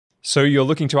So you're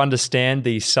looking to understand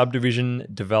the subdivision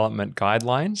development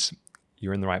guidelines.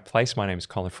 You're in the right place. My name is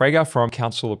Colin Fragar from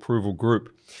Council Approval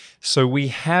Group. So we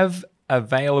have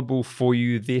available for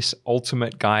you this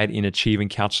ultimate guide in achieving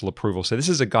council approval. So this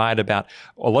is a guide about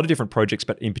a lot of different projects,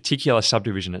 but in particular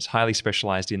subdivision. It's highly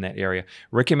specialized in that area.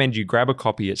 Recommend you grab a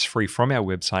copy. It's free from our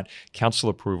website,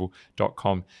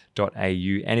 councilapproval.com.au.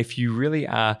 And if you really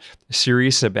are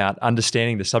serious about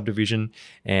understanding the subdivision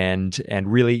and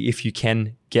really if you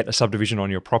can get a subdivision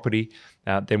on your property,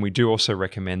 then we do also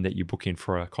recommend that you book in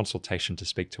for a consultation to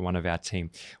speak to one of our team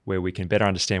where we can better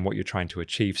understand what you're trying to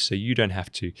achieve so you don't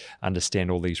have to understand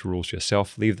all these rules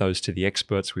yourself. Leave those to the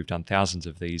experts. We've done thousands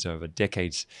of these over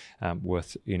decades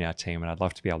worth in our team, and I'd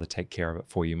love to be able to take care of it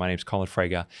for you. My name is Colin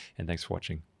Fragar, and thanks for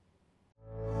watching.